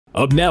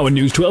Up now in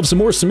News 12, some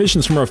more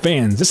submissions from our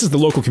fans. This is the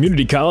local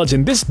community college,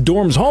 and this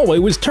dorm's hallway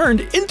was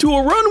turned into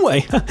a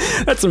runway.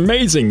 That's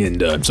amazing,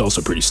 and it's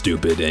also pretty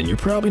stupid, and you're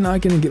probably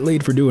not going to get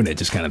laid for doing it,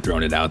 just kind of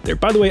throwing it out there.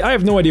 By the way, I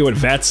have no idea what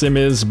VATSIM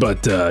is,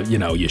 but, you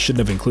know, you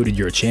shouldn't have included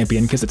You're a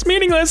Champion, because it's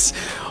meaningless.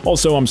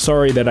 Also, I'm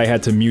sorry that I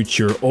had to mute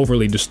your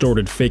overly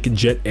distorted fake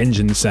jet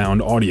engine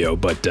sound audio,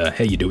 but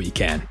hey, you do what you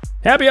can.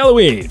 Happy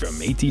Halloween from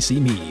ATC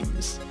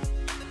Memes.